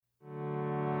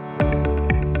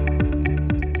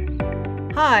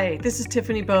Hi, this is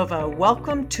Tiffany Bova.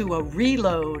 Welcome to a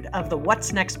reload of the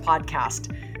What's Next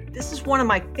podcast. This is one of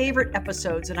my favorite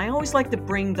episodes, and I always like to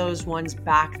bring those ones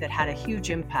back that had a huge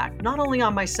impact, not only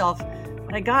on myself,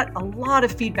 but I got a lot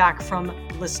of feedback from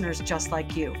listeners just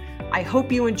like you. I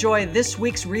hope you enjoy this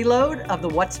week's reload of the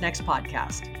What's Next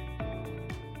podcast.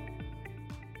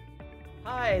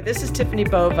 Hi, this is Tiffany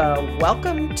Bova.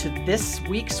 Welcome to this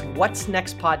week's What's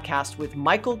Next podcast with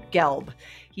Michael Gelb.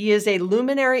 He is a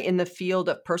luminary in the field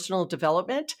of personal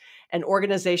development and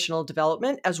organizational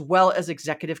development, as well as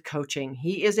executive coaching.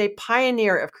 He is a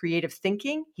pioneer of creative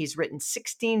thinking. He's written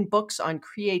 16 books on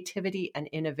creativity and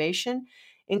innovation,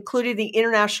 including the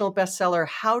international bestseller,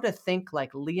 How to Think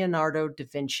Like Leonardo da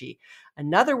Vinci.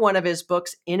 Another one of his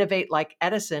books, Innovate Like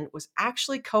Edison, was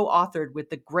actually co-authored with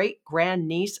the great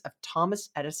grandniece of Thomas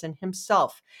Edison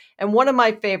himself. And one of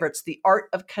my favorites, The Art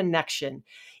of Connection.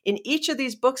 In each of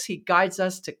these books, he guides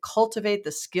us to cultivate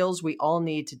the skills we all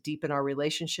need to deepen our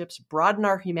relationships, broaden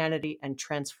our humanity, and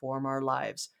transform our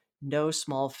lives. No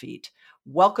small feat.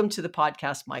 Welcome to the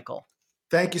podcast, Michael.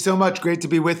 Thank you so much. Great to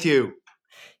be with you.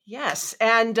 Yes.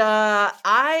 And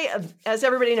as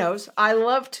everybody knows, I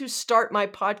love to start my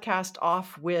podcast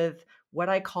off with what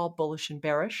I call bullish and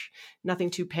bearish. Nothing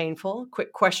too painful.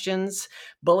 Quick questions.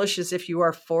 Bullish as if you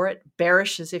are for it.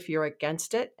 Bearish as if you're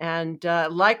against it. And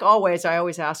like always, I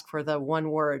always ask for the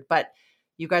one word. But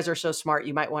you guys are so smart,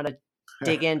 you might want to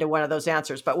dig into one of those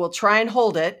answers. But we'll try and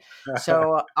hold it.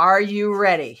 So are you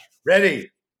ready?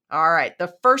 Ready. All right.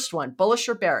 The first one, bullish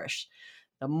or bearish.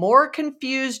 The more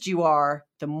confused you are,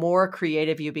 the more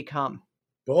creative you become.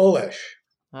 Bullish.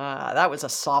 That was a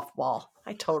softball.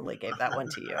 I totally gave that one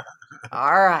to you.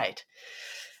 All right.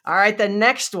 All right. The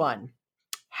next one,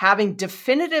 having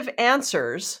definitive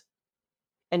answers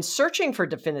and searching for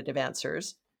definitive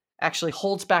answers actually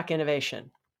holds back innovation.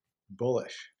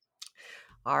 Bullish.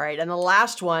 All right. And the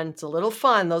last one, it's a little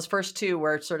fun. Those first two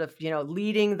were sort of,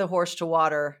 leading the horse to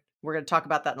water. We're going to talk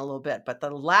about that in a little bit. But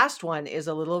the last one is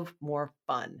a little more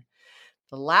fun.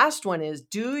 The last one is,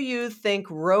 do you think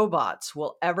robots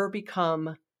will ever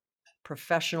become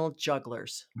professional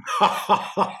jugglers?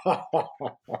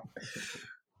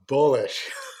 Bullish.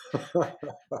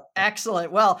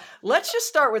 Excellent. Well, let's just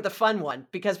start with the fun one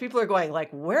because people are going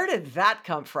like, where did that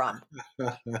come from?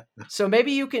 So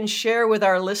maybe you can share with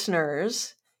our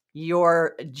listeners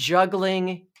your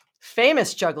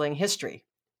famous juggling history.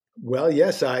 Well,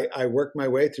 yes, I worked my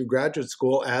way through graduate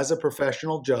school as a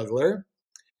professional juggler.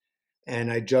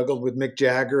 And I juggled with Mick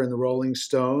Jagger and the Rolling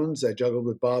Stones. I juggled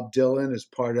with Bob Dylan as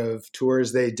part of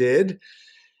tours they did.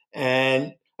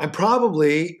 And I'm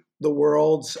probably the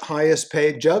world's highest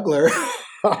paid juggler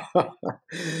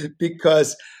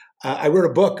because I wrote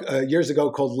a book years ago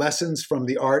called Lessons from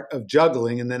the Art of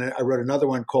Juggling. And then I wrote another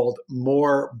one called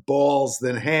More Balls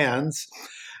Than Hands,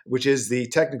 which is the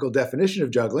technical definition of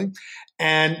juggling.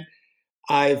 And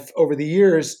I've, over the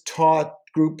years, taught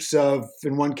groups of,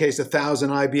 in one case, 1,000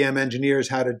 IBM engineers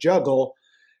how to juggle.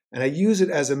 And I use it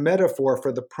as a metaphor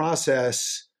for the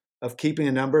process of keeping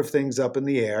a number of things up in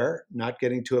the air, not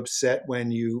getting too upset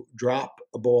when you drop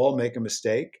a ball, make a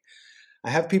mistake. I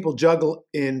have people juggle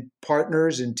in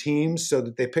partners and teams so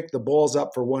that they pick the balls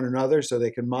up for one another so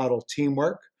they can model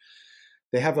teamwork.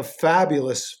 They have a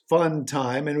fabulous, fun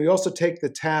time. And we also take the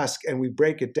task and we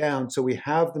break it down so we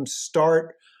have them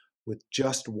start with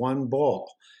just one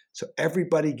ball. So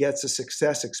everybody gets a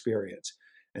success experience.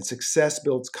 And success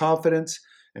builds confidence,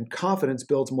 and confidence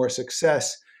builds more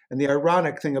success. And the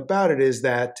ironic thing about it is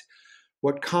that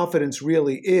what confidence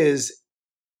really is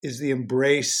the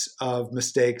embrace of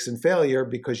mistakes and failure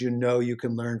because you know you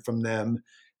can learn from them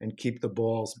and keep the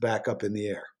balls back up in the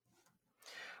air.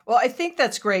 Well, I think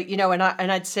that's great, and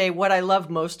I'd say what I love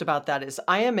most about that is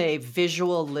I am a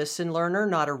visual listen learner,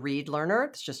 not a read learner.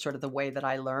 It's just sort of the way that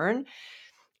I learn.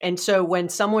 And so when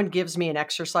someone gives me an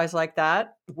exercise like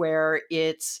that, where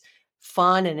it's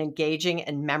fun and engaging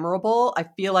and memorable, I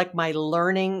feel like my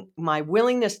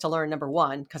willingness to learn, number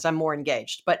one, because I'm more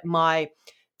engaged, but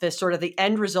the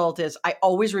end result is I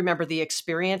always remember the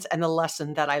experience and the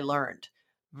lesson that I learned.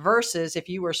 Versus if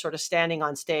you were sort of standing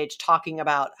on stage talking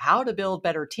about how to build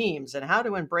better teams and how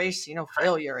to embrace,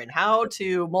 failure and how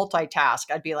to multitask,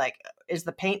 I'd be like, is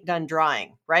the paint done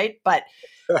drying? Right. But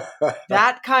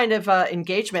that kind of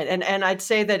engagement. And I'd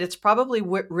say that it's probably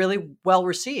really well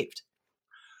received.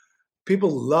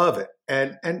 People love it.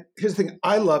 And here's the thing,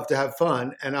 I love to have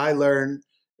fun and I learn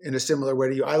in a similar way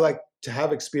to you. I like to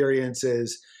have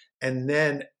experiences and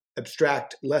then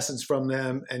abstract lessons from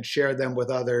them and share them with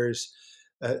others.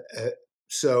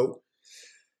 So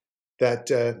that,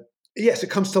 yes,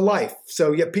 it comes to life.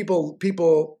 So yeah,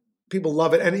 people people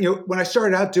love it. And when I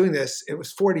started out doing this, it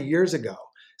was 40 years ago.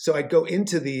 So I'd go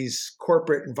into these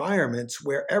corporate environments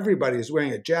where everybody was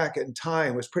wearing a jacket and tie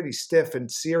and was pretty stiff and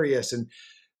serious. And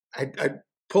I'd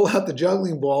pull out the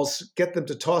juggling balls, get them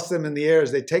to toss them in the air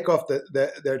as they take off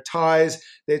their ties.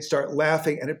 They'd start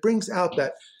laughing. And it brings out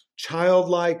that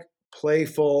childlike,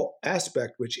 playful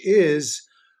aspect, which is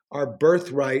our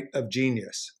birthright of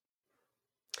genius.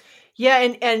 Yeah,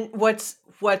 and what's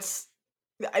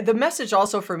the message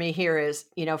also for me here is,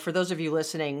 for those of you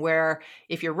listening, where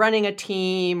if you're running a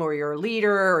team or you're a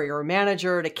leader or you're a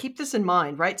manager, to keep this in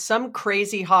mind, right? Some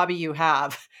crazy hobby you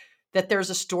have, that there's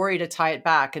a story to tie it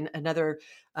back. And another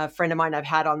friend of mine I've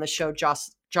had on the show, Josh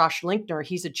Linkner,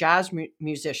 he's a jazz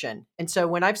musician. And so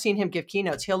when I've seen him give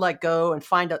keynotes, he'll go and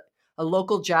find a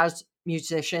local jazz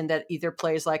musician that either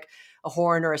plays like a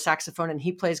horn or a saxophone, and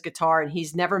he plays guitar, and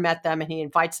he's never met them, and he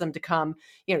invites them to come,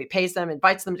 he pays them,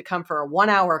 invites them to come for a 1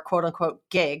 hour quote unquote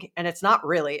gig. And it's not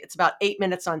really, it's about 8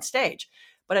 minutes on stage,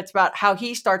 but it's about how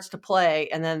he starts to play.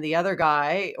 And then the other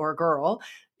guy or girl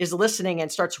is listening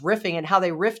and starts riffing, and how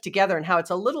they riff together, and how it's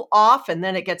a little off, and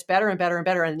then it gets better and better and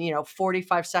better. And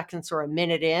 45 seconds or a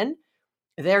minute in,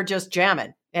 they're just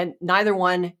jamming, and neither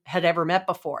one had ever met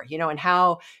before, and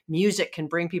how music can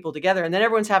bring people together, and then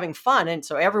everyone's having fun. And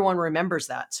so everyone remembers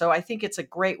that. So I think it's a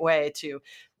great way to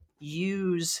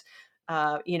use,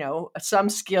 some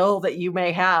skill that you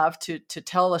may have to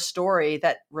tell a story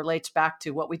that relates back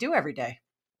to what we do every day.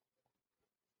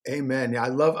 Amen. Yeah, I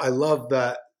love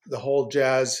the whole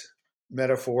jazz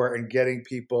metaphor and getting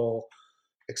people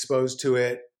exposed to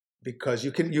it, because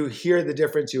you hear the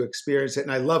difference, you experience it.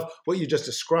 And I love what you just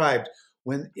described,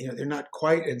 when they're not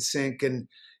quite in sync and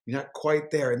you're not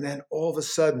quite there, and then all of a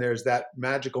sudden there's that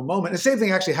magical moment. And the same thing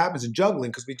actually happens in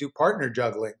juggling, because we do partner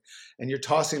juggling, and you're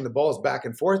tossing the balls back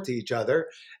and forth to each other,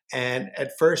 and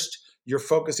at first you're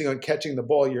focusing on catching the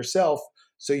ball yourself,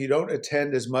 so you don't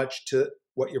attend as much to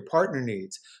what your partner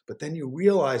needs. But then you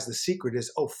realize the secret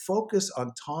is, focus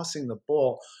on tossing the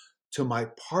ball to my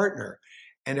partner.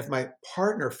 And if my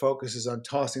partner focuses on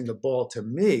tossing the ball to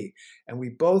me, and we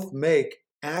both make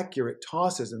accurate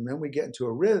tosses, and then we get into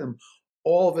a rhythm,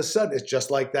 all of a sudden it's just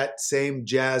like that same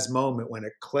jazz moment when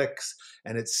it clicks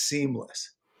and it's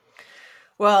seamless.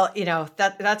 Well,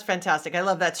 that's fantastic. I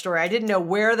love that story. I didn't know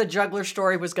where the juggler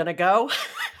story was going to go,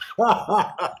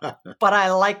 but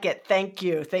I like it. Thank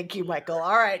you, Michael.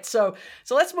 All right, so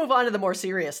let's move on to the more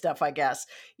serious stuff, I guess.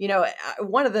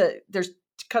 There's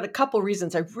kind of a couple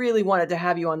reasons I really wanted to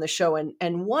have you on the show,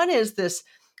 and one is this: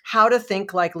 how to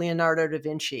think like Leonardo da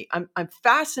Vinci. I'm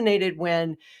fascinated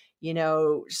when,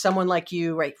 someone like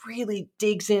you, right, really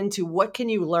digs into what can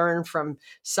you learn from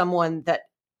someone that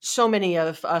so many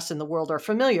of us in the world are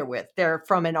familiar with. They're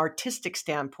from an artistic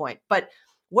standpoint, but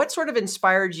what sort of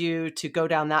inspired you to go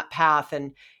down that path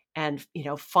and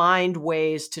find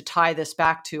ways to tie this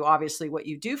back to obviously what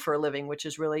you do for a living, which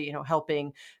is really,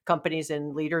 helping companies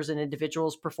and leaders and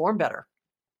individuals perform better?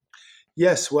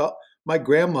 Yes. Well, my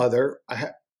grandmother,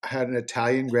 I had an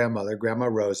Italian grandmother, Grandma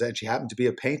Rosa, and she happened to be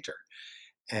a painter.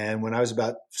 And when I was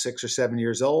about 6 or 7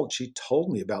 years old, she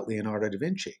told me about Leonardo da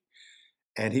Vinci.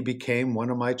 And he became one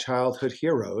of my childhood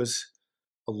heroes,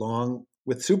 along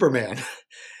with Superman.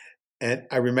 And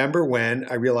I remember when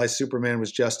I realized Superman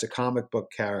was just a comic book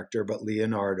character, but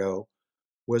Leonardo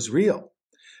was real.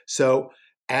 So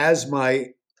as my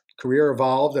career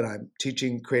evolved, and I'm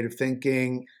teaching creative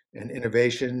thinking and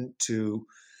innovation to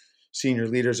senior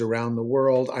leaders around the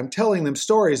world, I'm telling them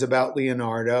stories about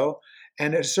Leonardo.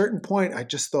 And at a certain point, I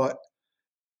just thought,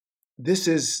 this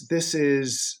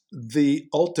is the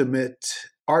ultimate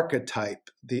archetype,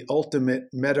 the ultimate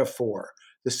metaphor,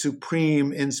 the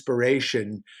supreme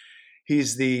inspiration.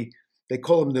 They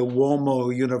call him the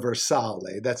uomo universale.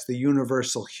 That's the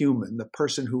universal human, the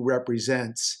person who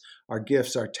represents our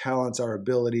gifts, our talents, our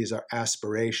abilities, our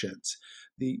aspirations,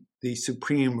 the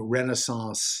supreme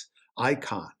Renaissance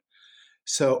icon.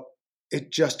 So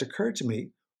it just occurred to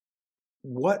me,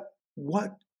 what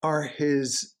are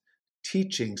his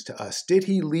teachings to us? Did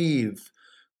he leave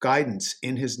guidance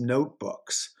in his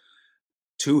notebooks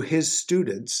to his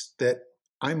students that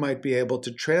I might be able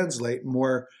to translate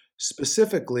more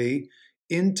specifically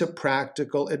into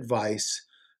practical advice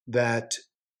that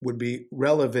would be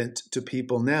relevant to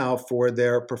people now for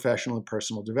their professional and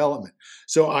personal development?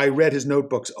 So I read his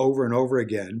notebooks over and over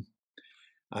again.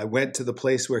 I went to the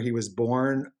place where he was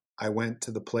born. I went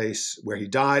to the place where he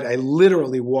died. I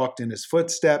literally walked in his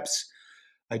footsteps.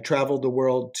 I traveled the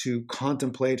world to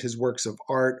contemplate his works of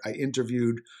art. I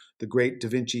interviewed the great Da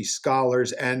Vinci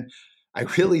scholars, and I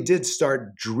really did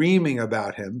start dreaming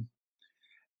about him.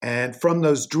 And from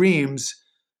those dreams,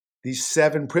 these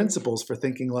 7 principles for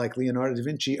thinking like Leonardo da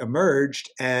Vinci emerged.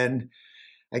 And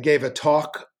I gave a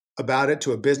talk about it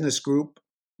to a business group.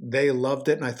 They loved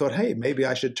it. And I thought, hey, maybe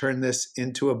I should turn this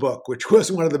into a book, which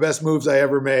was one of the best moves I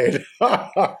ever made.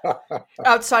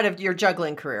 Outside of your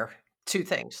juggling career, 2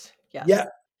 things. Yes. Yeah,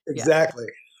 exactly.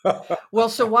 Well,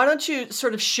 so why don't you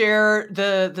sort of share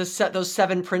those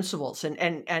 7 principles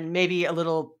and maybe a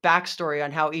little backstory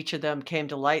on how each of them came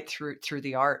to light through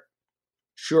the art?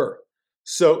 Sure.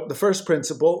 So the first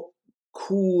principle,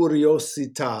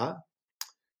 curiosità.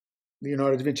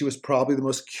 Leonardo da Vinci was probably the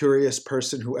most curious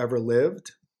person who ever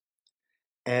lived.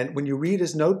 And when you read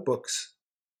his notebooks,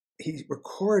 he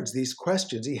records these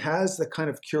questions. He has the kind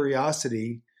of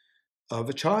curiosity of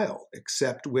a child,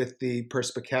 except with the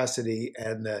perspicacity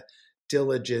and the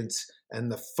diligence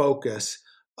and the focus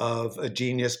of a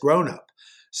genius grown-up.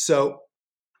 So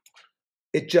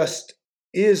it just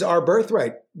is our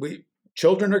birthright.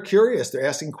 Children are curious. They're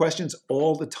asking questions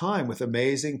all the time with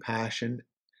amazing passion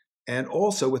and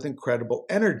also with incredible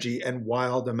energy and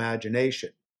wild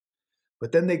imagination.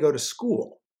 But then they go to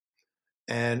school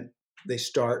and they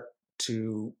start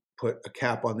to put a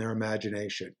cap on their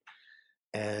imagination.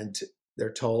 And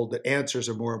they're told that answers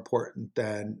are more important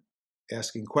than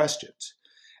asking questions.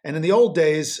 And in the old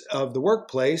days of the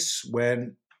workplace,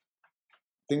 when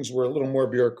things were a little more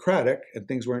bureaucratic and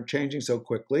things weren't changing so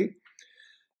quickly,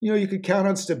 you could count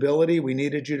on stability. We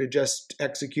needed you to just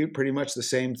execute pretty much the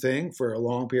same thing for a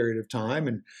long period of time.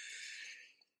 And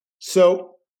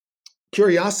so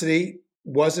curiosity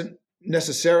wasn't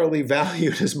necessarily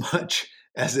valued as much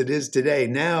as it is today.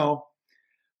 Now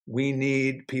we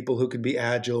need people who can be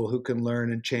agile, who can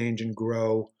learn and change and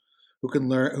grow, who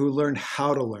learn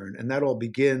how to learn. And that all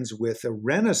begins with a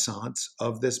renaissance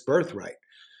of this birthright.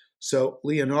 So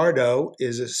Leonardo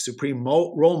is a supreme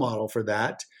role model for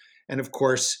that. And of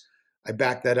course, I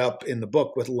back that up in the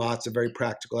book with lots of very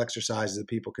practical exercises that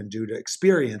people can do to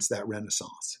experience that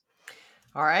renaissance.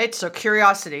 All right. So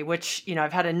curiosity, which,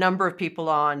 I've had a number of people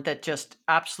on that just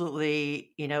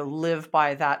absolutely, live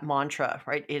by that mantra,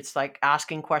 right? It's like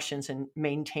asking questions and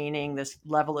maintaining this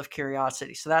level of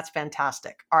curiosity. So that's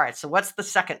fantastic. All right. So what's the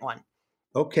second one?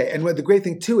 Okay. And what the great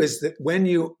thing too is that when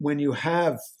you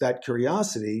have that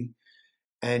curiosity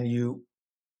and you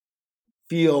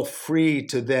feel free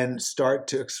to then start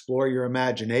to explore your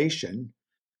imagination,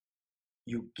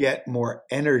 you get more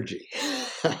energy.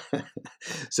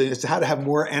 So it's how to have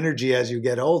more energy as you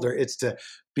get older. It's to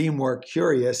be more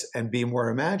curious and be more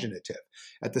imaginative.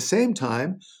 At the same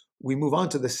time, we move on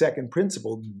to the second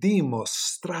principle,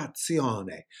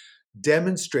 dimostrazione.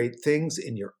 Demonstrate things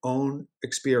in your own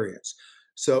experience.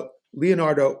 So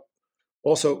Leonardo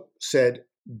also said,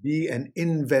 be an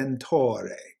inventore,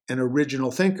 an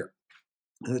original thinker.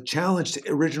 And the challenge to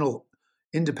original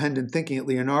independent thinking at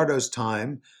Leonardo's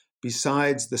time,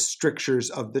 besides the strictures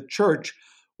of the church,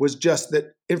 was just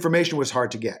that information was hard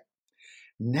to get.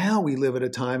 Now we live at a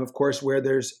time, of course, where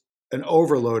there's an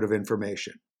overload of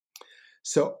information.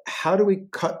 So how do we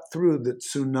cut through the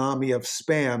tsunami of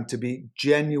spam to be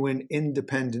genuine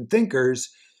independent thinkers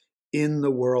in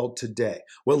the world today?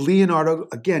 Well, Leonardo,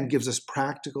 again, gives us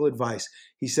practical advice.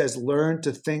 He says, learn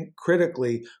to think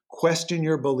critically, question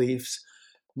your beliefs,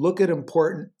 look at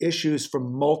important issues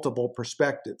from multiple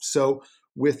perspectives. So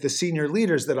with the senior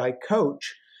leaders that I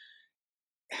coach,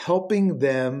 helping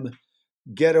them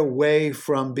get away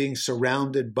from being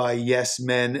surrounded by yes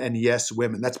men and yes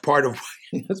women. That's part of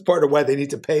why they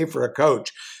need to pay for a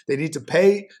coach. They need to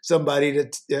pay somebody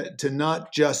to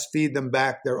not just feed them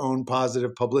back their own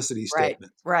positive publicity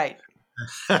statements. Right.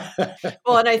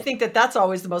 Well, and I think that that's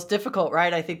always the most difficult,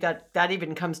 right? I think that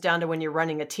even comes down to when you're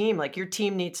running a team. Like your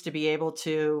team needs to be able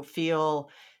to feel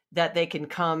that they can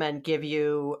come and give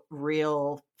you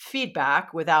real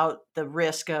feedback without the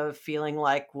risk of feeling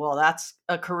like, well, that's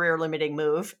a career limiting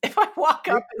move if I walk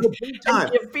up and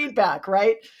give feedback,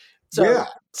 right? So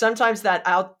sometimes that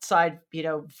outside,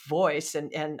 voice,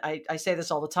 and I say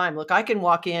this all the time, look, I can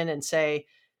walk in and say,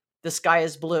 the sky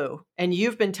is blue. And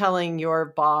you've been telling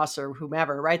your boss or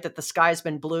whomever, right, that the sky's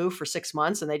been blue for 6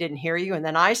 months and they didn't hear you. And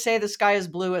then I say the sky is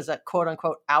blue as a quote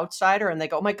unquote outsider. And they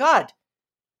go, oh my God,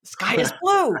 the sky is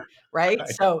blue, right?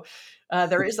 So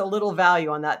there is a little value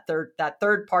on that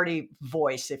third party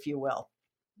voice, if you will.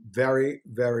 Very,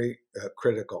 very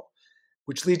critical.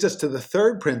 Which leads us to the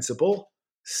third principle,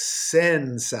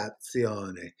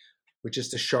 sensazione, which is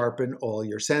to sharpen all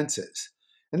your senses.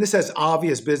 And this has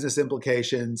obvious business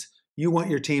implications. You want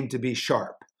your team to be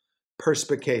sharp,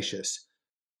 perspicacious,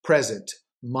 present,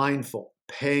 mindful,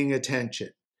 paying attention.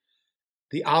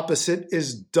 The opposite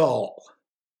is dull.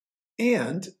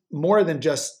 And more than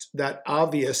just that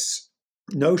obvious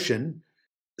notion,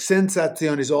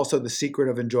 sensazione is also the secret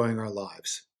of enjoying our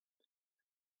lives.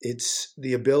 It's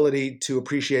the ability to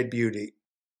appreciate beauty.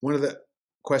 One of the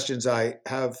questions I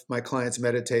have my clients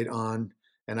meditate on,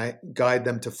 and I guide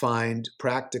them to find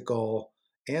practical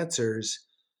answers.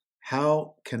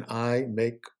 How can I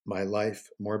make my life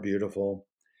more beautiful?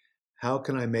 How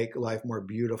can I make life more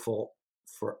beautiful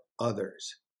for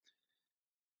others?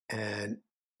 And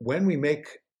when we make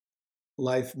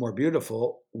life more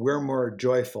beautiful, we're more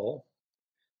joyful.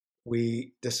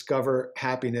 We discover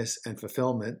happiness and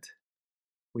fulfillment.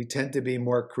 We tend to be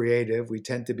more creative. We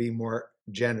tend to be more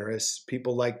generous.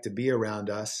 People like to be around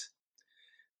us.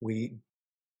 We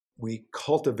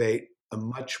cultivate a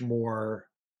much more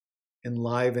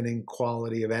enlivening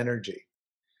quality of energy.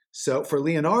 So for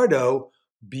Leonardo,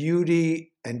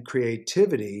 beauty and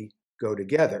creativity go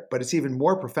together, but it's even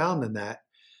more profound than that.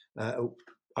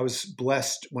 I was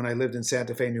blessed when I lived in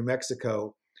Santa Fe, New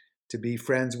Mexico, to be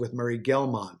friends with Murray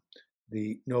Gell-Mann,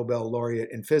 the Nobel laureate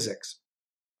in physics,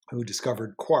 who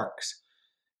discovered quarks.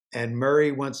 And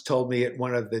Murray once told me at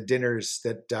one of the dinners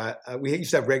that we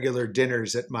used to have regular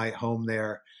dinners at my home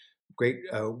there, great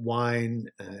wine,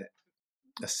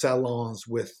 salons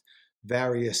with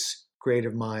various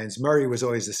creative minds. Murray was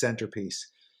always the centerpiece.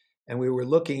 And we were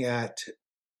looking at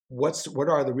what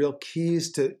are the real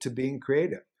keys to being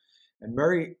creative. And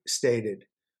Murray stated,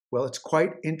 well, it's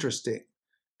quite interesting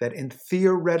that in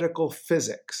theoretical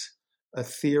physics, a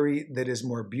theory that is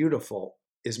more beautiful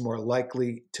is more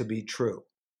likely to be true.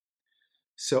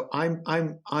 So I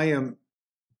am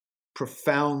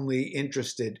profoundly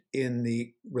interested in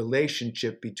the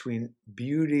relationship between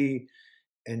beauty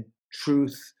and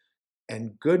truth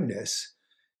and goodness.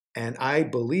 And I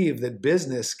believe that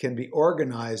business can be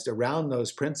organized around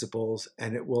those principles,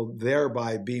 and it will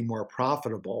thereby be more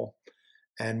profitable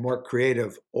and more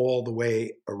creative all the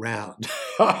way around.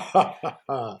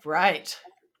 Right.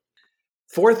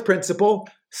 Fourth principle,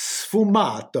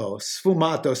 sfumato.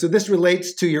 So this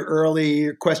relates to your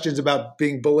early questions about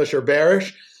being bullish or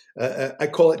bearish. I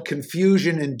call it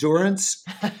confusion endurance.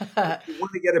 If you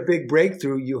want to get a big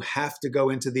breakthrough, you have to go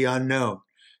into the unknown.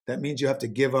 That means you have to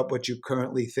give up what you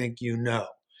currently think you know.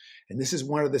 And this is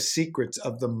one of the secrets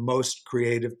of the most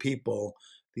creative people,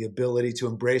 the ability to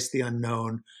embrace the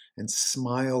unknown and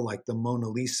smile like the Mona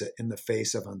Lisa in the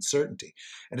face of uncertainty.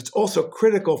 And it's also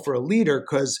critical for a leader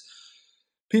because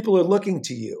people are looking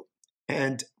to you.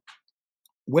 And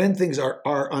when things are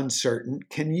uncertain,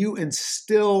 can you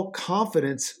instill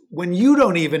confidence when you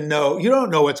don't even know, you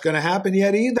don't know what's going to happen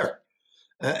yet either?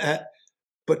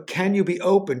 But can you be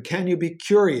open? Can you be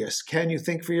curious? Can you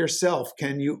think for yourself?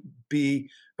 Can you be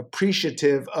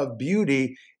appreciative of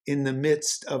beauty in the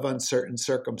midst of uncertain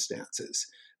circumstances?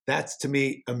 That's, to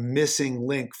me, a missing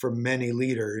link for many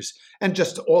leaders, and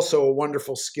just also a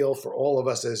wonderful skill for all of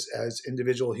us as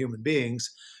individual human beings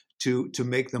to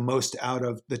make the most out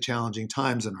of the challenging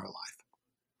times in our life.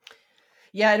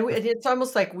 Yeah, and it's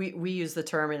almost like we use the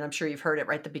term, and I'm sure you've heard it,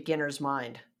 right? The beginner's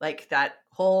mind, like that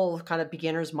whole kind of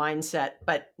beginner's mindset.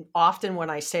 But often when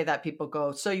I say that, people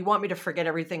go, "So you want me to forget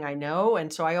everything I know?"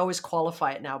 And so I always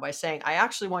qualify it now by saying, "I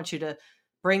actually want you to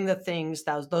bring the things,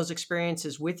 those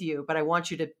experiences with you, but I want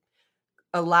you to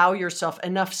allow yourself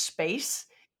enough space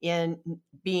in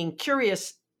being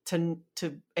curious to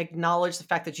acknowledge the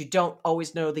fact that you don't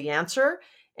always know the answer."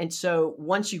 And so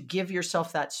once you give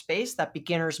yourself that space, that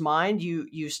beginner's mind,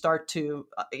 you start to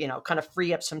kind of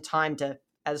free up some time to,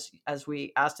 as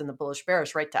we asked in the bullish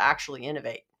bearish, right, to actually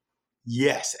innovate.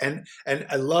 Yes, and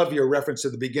I love your reference to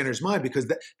the beginner's mind,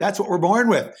 because that's what we're born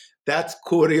with. That's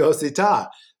curiosità.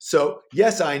 So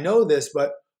yes, I know this,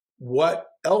 but what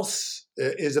else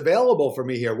is available for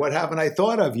me here? What haven't I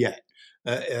thought of yet?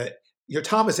 Your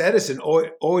Thomas Edison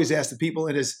always asked the people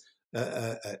in his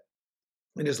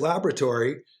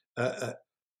laboratory,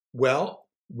 well,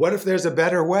 what if there's a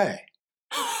better way?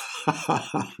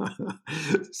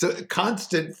 So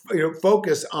constant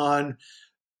focus on,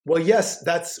 well, yes,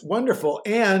 that's wonderful.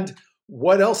 And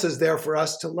what else is there for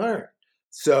us to learn?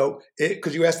 So,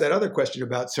 because you asked that other question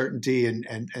about certainty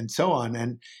and so on,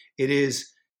 and it is,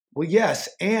 well, yes,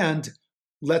 and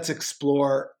let's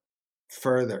explore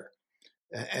further,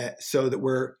 so that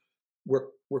we're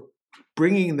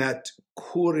bringing that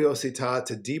curiosità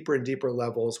to deeper and deeper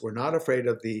levels. We're not afraid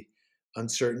of the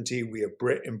uncertainty. We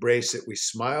embrace it. We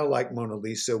smile like Mona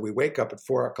Lisa. We wake up at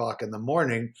 4:00 in the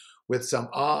morning with some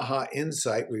aha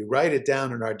insight. We write it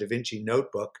down in our Da Vinci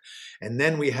notebook. And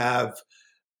then we have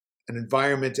an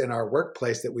environment in our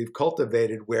workplace that we've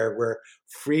cultivated where we're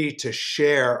free to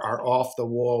share our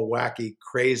off-the-wall, wacky,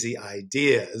 crazy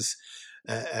ideas.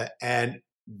 And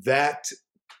that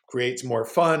creates more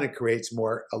fun. It creates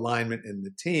more alignment in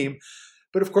the team.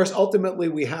 But of course, ultimately,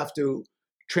 we have to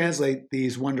translate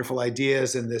these wonderful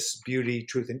ideas and this beauty,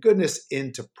 truth, and goodness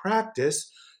into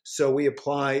practice. So we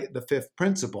apply the fifth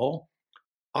principle,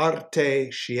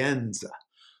 arte scienza,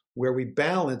 where we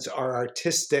balance our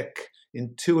artistic,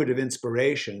 intuitive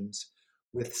inspirations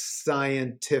with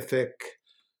scientific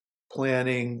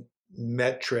planning,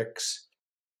 metrics,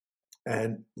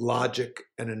 and logic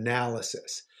and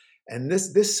analysis. And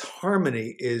this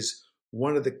harmony is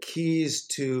one of the keys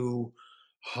to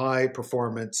high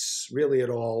performance, really at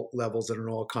all levels and in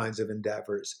all kinds of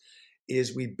endeavors,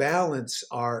 is we balance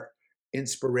our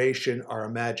inspiration, our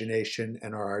imagination,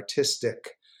 and our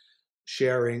artistic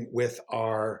sharing with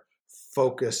our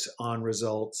focus on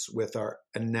results, with our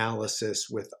analysis,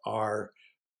 with our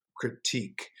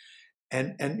critique.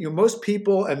 And most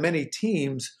people and many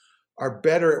teams are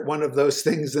better at one of those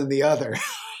things than the other.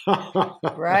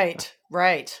 Right.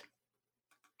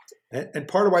 And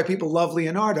part of why people love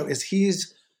Leonardo is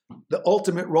he's the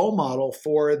ultimate role model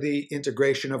for the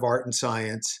integration of art and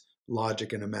science,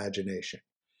 logic and imagination.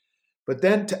 But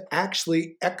then to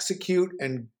actually execute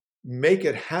and make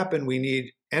it happen, we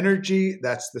need energy.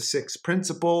 That's the sixth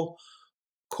principle.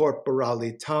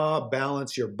 Corporalita,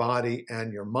 balance your body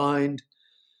and your mind.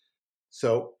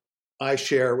 So I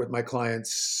share with my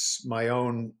clients my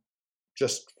own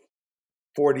just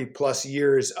 40 plus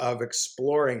years of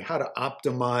exploring how to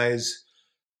optimize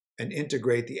and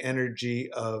integrate the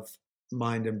energy of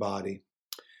mind and body.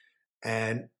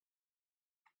 And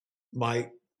my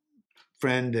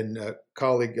friend and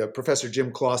colleague, Professor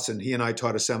Jim Clausen, he and I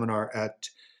taught a seminar at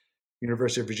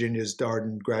University of Virginia's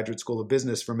Darden Graduate School of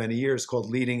Business for many years called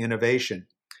Leading Innovation.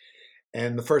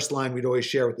 And the first line we'd always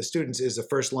share with the students is the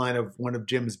first line of one of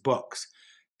Jim's books.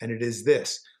 And it is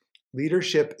this: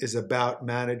 leadership is about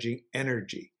managing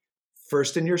energy,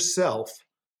 first in yourself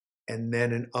and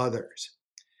then in others.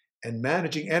 And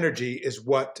managing energy is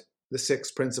what the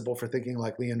sixth principle for thinking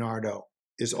like Leonardo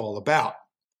is all about.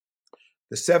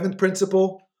 The seventh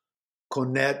principle,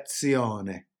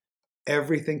 connessione.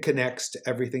 Everything connects to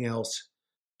everything else.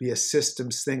 Be a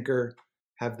systems thinker,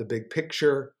 have the big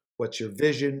picture. What's your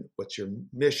vision? What's your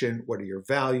mission? What are your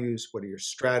values? What are your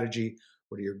strategy?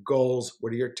 What are your goals?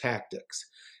 What are your tactics?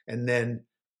 And then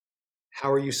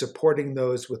how are you supporting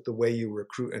those with the way you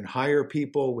recruit and hire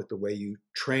people, with the way you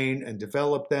train and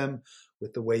develop them,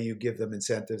 with the way you give them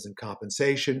incentives and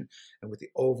compensation, and with the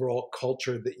overall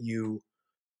culture that you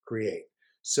create?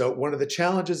 So one of the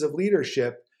challenges of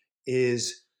leadership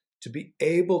is to be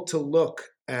able to look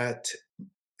at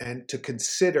and to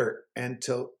consider and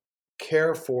to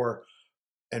care for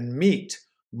and meet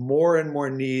more and more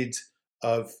needs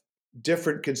of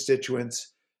different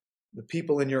constituents, the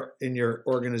people in your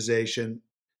organization,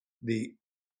 the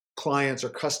clients or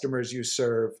customers you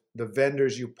serve, the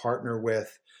vendors you partner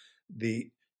with, the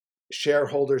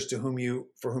shareholders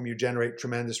for whom you generate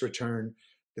tremendous return,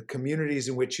 the communities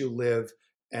in which you live,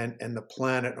 and the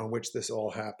planet on which this all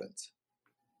happens.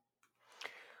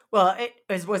 Well,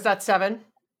 was that 7?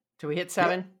 Do we hit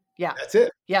 7? Yeah. That's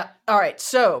it. Yeah. All right.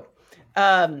 So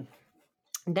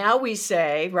now we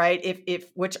say, right, if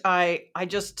which I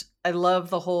love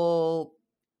the whole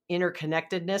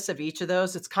interconnectedness of each of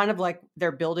those. It's kind of like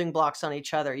they're building blocks on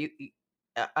each other.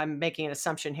 I'm making an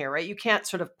assumption here, right? You can't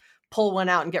sort of pull one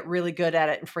out and get really good at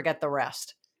it and forget the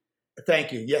rest.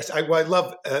 Thank you. Yes, I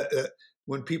love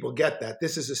when people get that.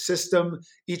 This is a system.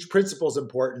 Each principle is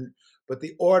important, but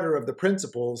the order of the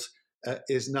principles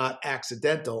is not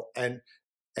accidental. And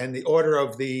the order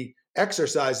of the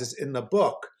exercises in the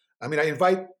book. I mean, I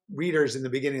invite readers in the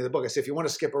beginning of the book. I say, if you want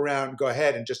to skip around, go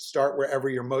ahead and just start wherever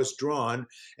you're most drawn,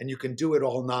 and you can do it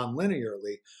all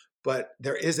non-linearly. But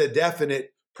there is a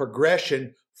definite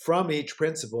progression from each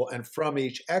principle and from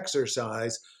each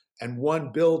exercise, and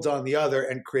one builds on the other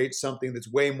and creates something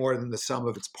that's way more than the sum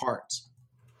of its parts.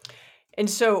 And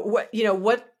so what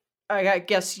I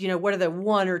guess, what are the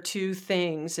one or two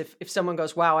things if someone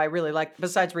goes, wow, I really like,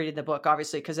 besides reading the book,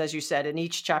 obviously, because as you said, in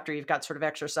each chapter, you've got sort of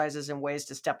exercises and ways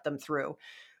to step them through.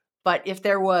 But if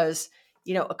there was,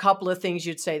 a couple of things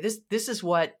you'd say, this is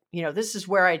what, this is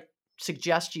where I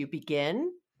suggest you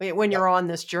begin when you're on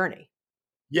this journey.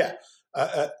 Yeah.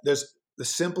 There's the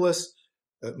simplest,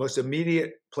 most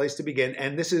immediate place to begin.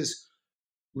 And this is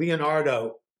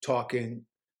Leonardo talking.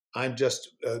 I'm just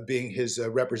being his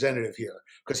representative here,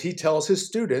 because he tells his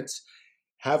students,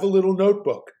 have a little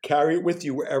notebook, carry it with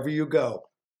you wherever you go,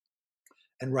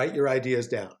 and write your ideas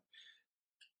down.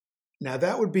 Now,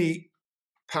 that would be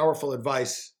powerful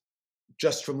advice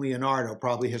just from Leonardo,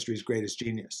 probably history's greatest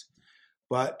genius.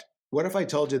 But what if I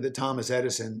told you that Thomas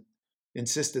Edison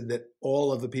insisted that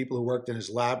all of the people who worked in his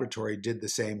laboratory did the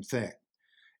same thing?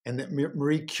 and that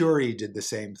Marie Curie did the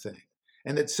same thing,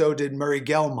 and that so did Murray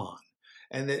Gell-Mann,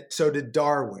 and that so did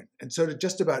Darwin, and so did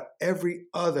just about every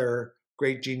other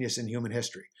great genius in human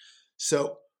history.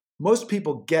 So most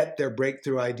people get their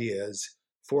breakthrough ideas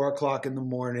 4 o'clock in the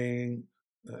morning,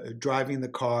 driving the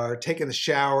car, taking the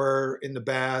shower, in the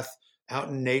bath, out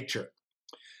in nature.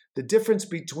 The difference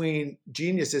between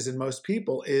geniuses and most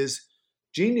people is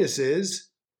geniuses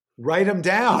write them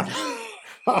down.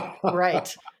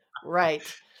 Right.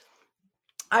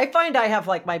 I find I have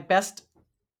like my best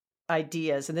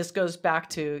ideas, and this goes back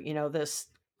to, this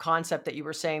concept that you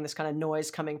were saying, this kind of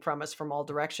noise coming from us from all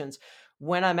directions,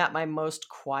 when I'm at my most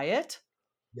quiet.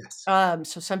 Yes.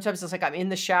 So sometimes it's like I'm in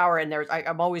the shower and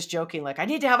I'm always joking, like I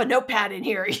need to have a notepad in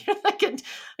here,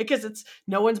 because it's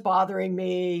no one's bothering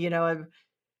me,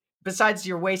 besides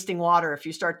you're wasting water if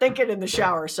you start thinking in the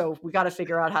shower. So we got to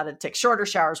figure out how to take shorter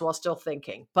showers while still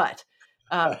thinking. But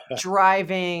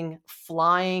driving,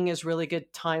 flying is really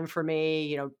good time for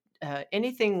me,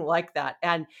 anything like that,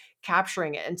 and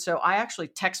capturing it. And so I actually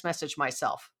text message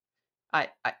myself, I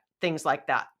things like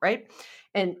that, right?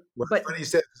 And Well, but funny you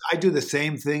said, I do the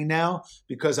same thing now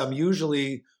because I'm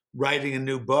usually writing a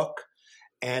new book,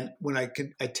 and when I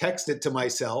text it to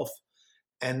myself,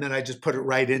 and then I just put it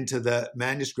right into the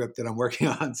manuscript that I'm working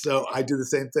on. So I do the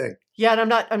same thing. yeah,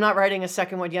 and I'm not writing a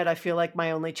second one yet. I feel like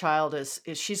my only child is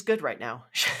she's good right now.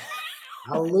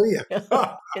 Hallelujah.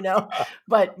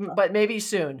 But maybe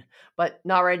soon, but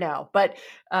not right now. But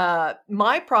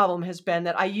my problem has been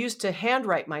that I used to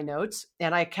handwrite my notes,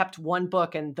 and I kept one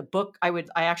book, and the book I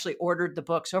actually ordered the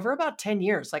books over about 10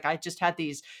 years. Like I just had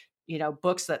these,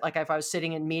 books that, like, if I was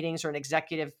sitting in meetings or an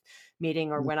executive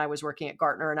meeting, or when I was working at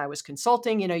Gartner and I was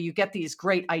consulting, you get these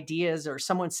great ideas, or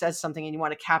someone says something and you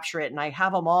want to capture it. And I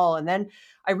have them all. And then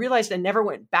I realized I never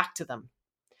went back to them.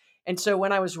 And so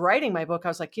when I was writing my book, I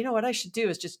was like, what I should do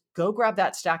is just go grab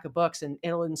that stack of books, and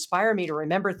it'll inspire me to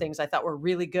remember things I thought were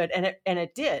really good. And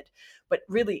it did. But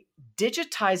really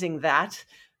digitizing that,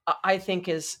 I think,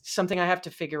 is something I have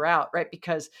to figure out, right?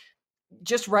 Because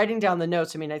just writing down the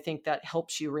notes, I think that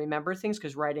helps you remember things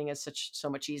because writing is so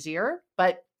much easier.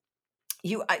 But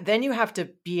then you have to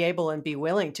be able and be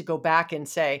willing to go back and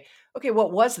say, okay,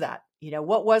 what was that?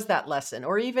 What was that lesson?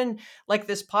 Or even like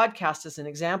this podcast as an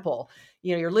example,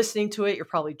 you're listening to it, you're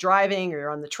probably driving, or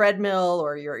you're on the treadmill,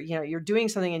 or you're doing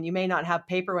something, and you may not have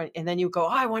paper. And then you go, oh,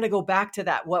 I want to go back to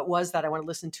that. What was that? I want to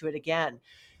listen to it again.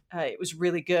 It was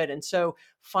really good. And so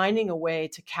finding a way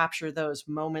to capture those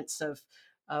moments of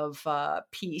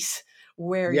peace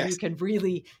where Yes. you can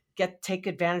really take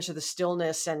advantage of the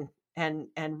stillness and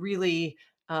really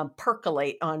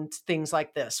percolate on things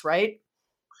like this, right?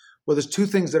 Well, there's two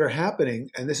things that are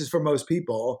happening, and this is for most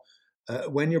people.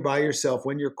 When you're by yourself,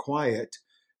 when you're quiet,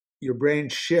 your brain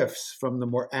shifts from the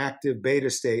more active beta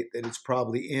state that it's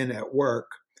probably in at work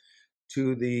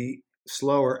to the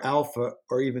slower alpha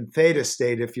or even theta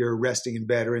state if you're resting in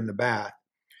bed or in the bath,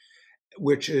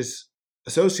 which is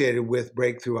associated with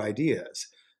breakthrough ideas.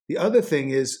 The other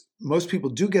thing is most people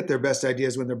do get their best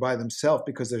ideas when they're by themselves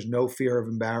because there's no fear of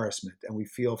embarrassment and we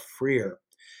feel freer.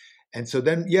 And so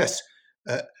then, yes,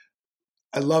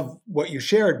 I love what you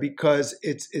shared because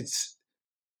it's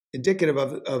indicative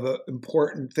of an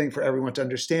important thing for everyone to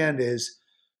understand is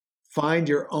find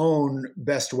your own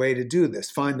best way to do this.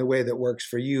 Find the way that works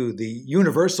for you. The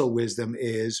universal wisdom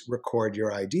is record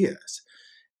your ideas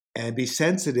and be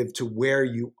sensitive to where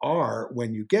you are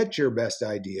when you get your best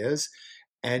ideas.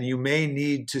 And you may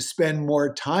need to spend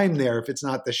more time there. If it's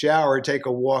not the shower, take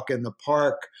a walk in the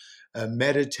park,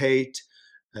 meditate,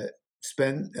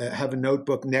 have a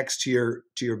notebook next to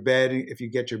your bed if you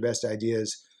get your best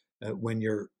ideas when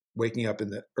you're waking up in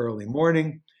the early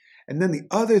morning. And then the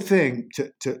other thing,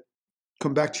 to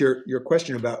come back to your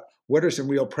question about what are some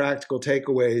real practical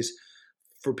takeaways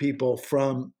for people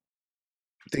from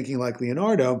thinking like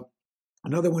Leonardo,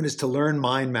 another one is to learn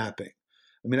mind mapping.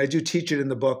 I do teach it in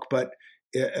the book, but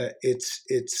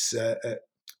it's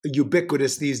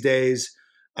ubiquitous these days.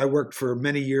 I worked for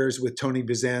many years with Tony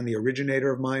Buzan, the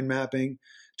originator of mind mapping.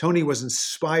 Tony was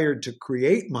inspired to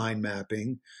create mind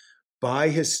mapping by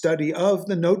his study of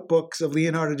the notebooks of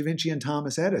Leonardo da Vinci and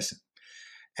Thomas Edison.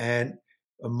 And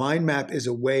a mind map is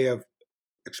a way of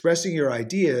expressing your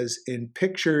ideas in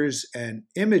pictures and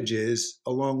images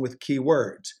along with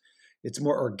keywords. It's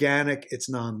more organic, it's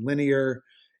nonlinear,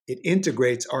 it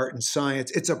integrates art and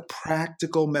science. It's a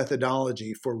practical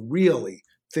methodology for really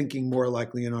thinking more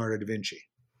like Leonardo da Vinci.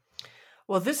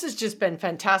 Well, this has just been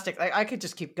fantastic. I could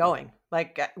just keep going.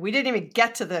 Like we didn't even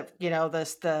get to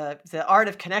the art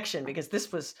of connection because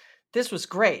this was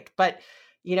great. But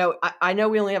I know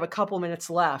we only have a couple minutes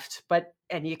left,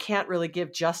 and you can't really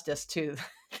give justice to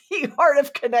The Art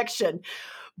of Connection.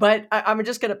 But I'm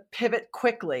just going to pivot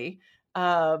quickly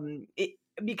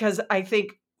because I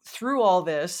think through all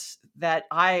this that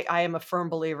I am a firm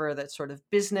believer that sort of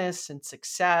business and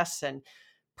success and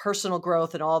personal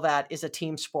growth and all that is a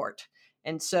team sport.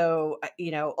 And so,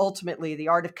 ultimately the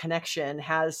Art of Connection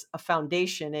has a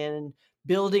foundation in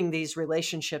building these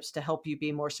relationships to help you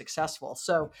be more successful.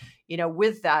 So,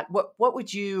 with that, what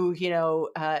would you,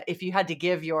 if you had to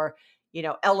give your,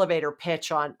 elevator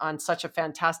pitch on such a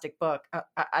fantastic book?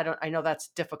 I know that's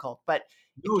difficult, but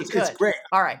if No, you it's could. great.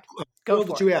 All right, go Well,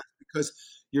 for that it. you asked, because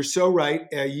you're so right.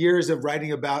 Years of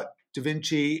writing about Da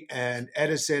Vinci and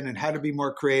Edison and how to be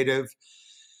more creative.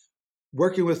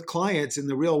 Working with clients in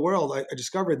the real world, I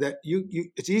discovered that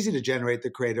it's easy to generate the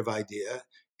creative idea.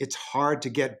 It's hard to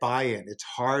get buy-in. It's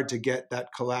hard to get that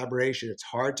collaboration. It's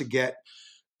hard to get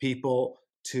people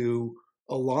to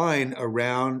align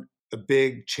around a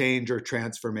big change or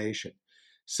transformation.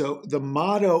 So the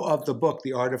motto of the book,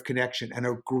 The Art of Connection, and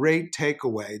a great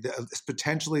takeaway that's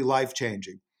potentially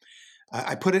life-changing.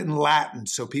 I put it in Latin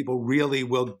so people really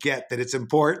will get that it's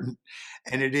important.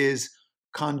 And it is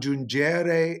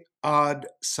conjungere ad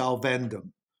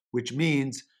solvendum, which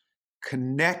means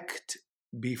connect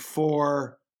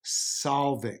before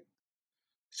solving.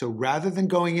 So rather than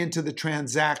going into the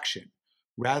transaction,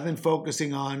 rather than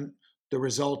focusing on the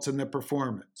results and the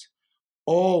performance,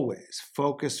 always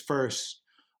focus first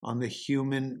on the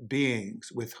human beings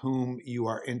with whom you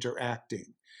are interacting.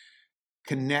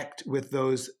 Connect with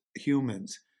those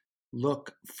humans.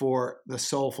 Look for the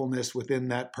soulfulness within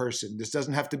that person. This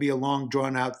doesn't have to be a long,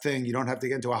 drawn out thing. You don't have to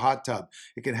get into a hot tub.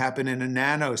 It can happen in a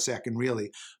nanosecond,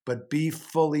 really. But be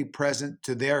fully present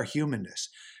to their humanness.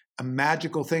 A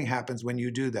magical thing happens when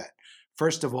you do that.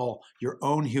 First of all, your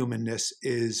own humanness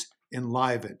is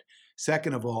enlivened.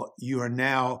 Second of all, you are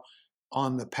now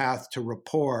on the path to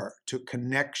rapport, to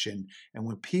connection. And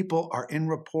when people are in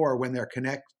rapport, when they're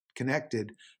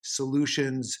connected,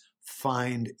 solutions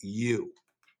find you.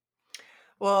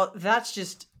 Well, that's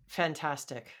just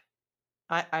fantastic.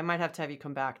 I might have to have you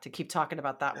come back to keep talking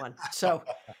about that one. So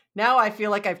now I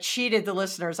feel like I've cheated the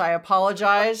listeners. I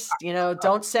apologize.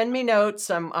 Don't send me notes.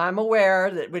 I'm aware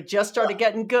that we just started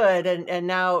getting good, and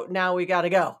now we got to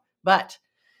go. But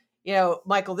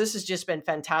Michael, this has just been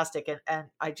fantastic, and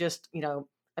I just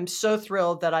I'm so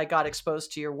thrilled that I got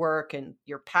exposed to your work and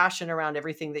your passion around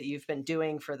everything that you've been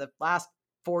doing for the last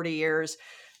 40 years.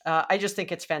 I just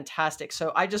think it's fantastic.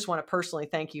 So I just want to personally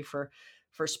thank you for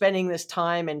spending this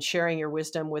time and sharing your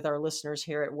wisdom with our listeners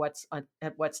here at What's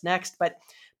Next. But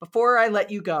before I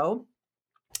let you go,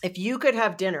 if you could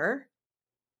have dinner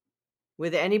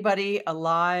with anybody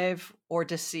alive or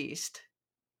deceased,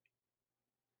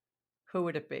 who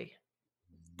would it be?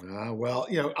 Well,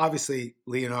 obviously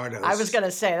Leonardo. I was going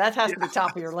to say that has to be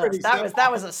top of your list. Pretty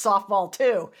That was a softball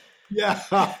too. Yeah.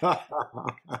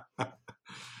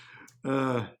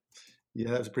 Yeah,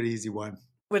 that was a pretty easy one.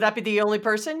 Would that be the only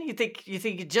person you think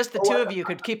just the two of you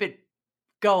could keep it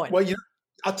going? Well,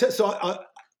 I'll tell. So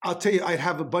I'll tell you, I'd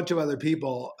have a bunch of other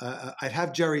people. I'd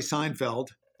have Jerry Seinfeld.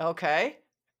 Okay.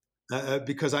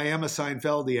 Because I am a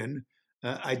Seinfeldian.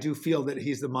 I do feel that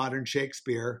he's the modern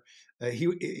Shakespeare.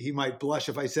 He might blush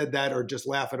if I said that or just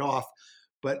laugh it off,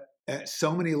 but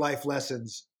so many life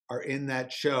lessons are in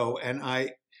that show, and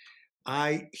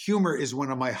I humor is one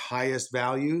of my highest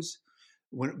values.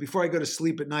 Before I go to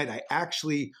sleep at night, I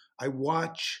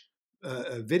watch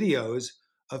videos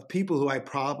of people who I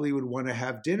probably would want to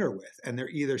have dinner with, and they're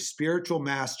either spiritual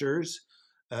masters,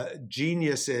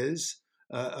 geniuses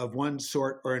of one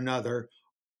sort or another,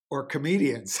 or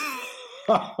comedians.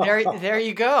 There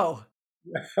you go.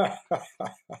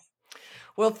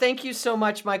 Well, thank you so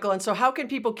much, Michael. And so how can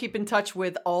people keep in touch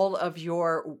with all of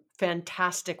your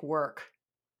fantastic work?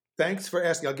 Thanks for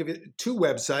asking. I'll give you two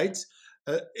websites.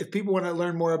 If people want to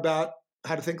learn more about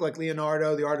how to think like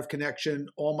Leonardo, The Art of Connection,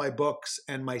 all my books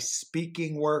and my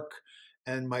speaking work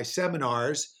and my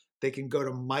seminars, they can go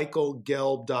to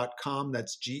michaelgelb.com.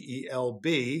 That's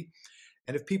GELB.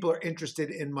 And if people are interested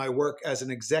in my work as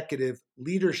an executive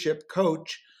leadership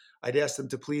coach, I'd ask them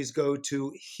to please go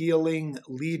to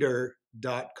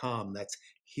healingleader.com. That's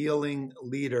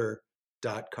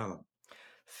healingleader.com.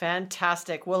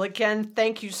 Fantastic. Well, again,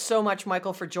 thank you so much,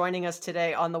 Michael, for joining us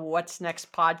today on the What's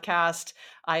Next podcast.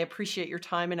 I appreciate your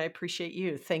time and I appreciate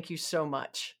you. Thank you so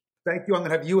much. Thank you. I'm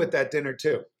going to have you at that dinner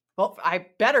too. Well, I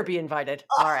better be invited.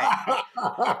 All right.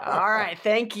 All right.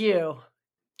 Thank you.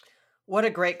 What a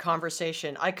great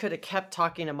conversation. I could have kept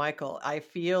talking to Michael. I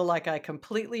feel like I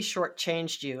completely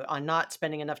shortchanged you on not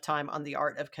spending enough time on The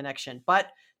Art of Connection, but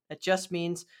it just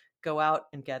means go out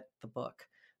and get the book.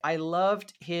 I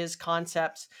loved his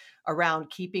concepts around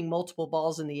keeping multiple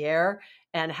balls in the air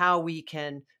and how we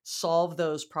can solve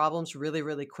those problems really,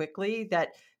 really quickly. That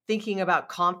thinking about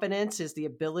confidence is the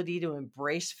ability to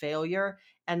embrace failure.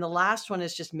 And the last one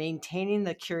is just maintaining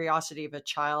the curiosity of a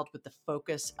child with the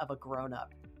focus of a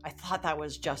grown-up. I thought that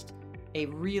was just a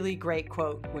really great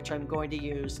quote, which I'm going to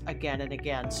use again and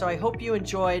again. So I hope you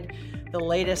enjoyed the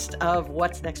latest of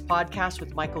What's Next podcast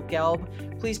with Michael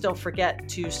Gelb. Please don't forget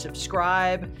to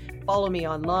subscribe, follow me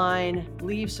online,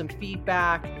 leave some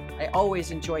feedback. I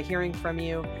always enjoy hearing from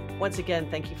you. Once again,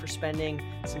 thank you for spending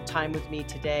some time with me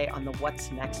today on the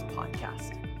What's Next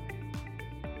podcast.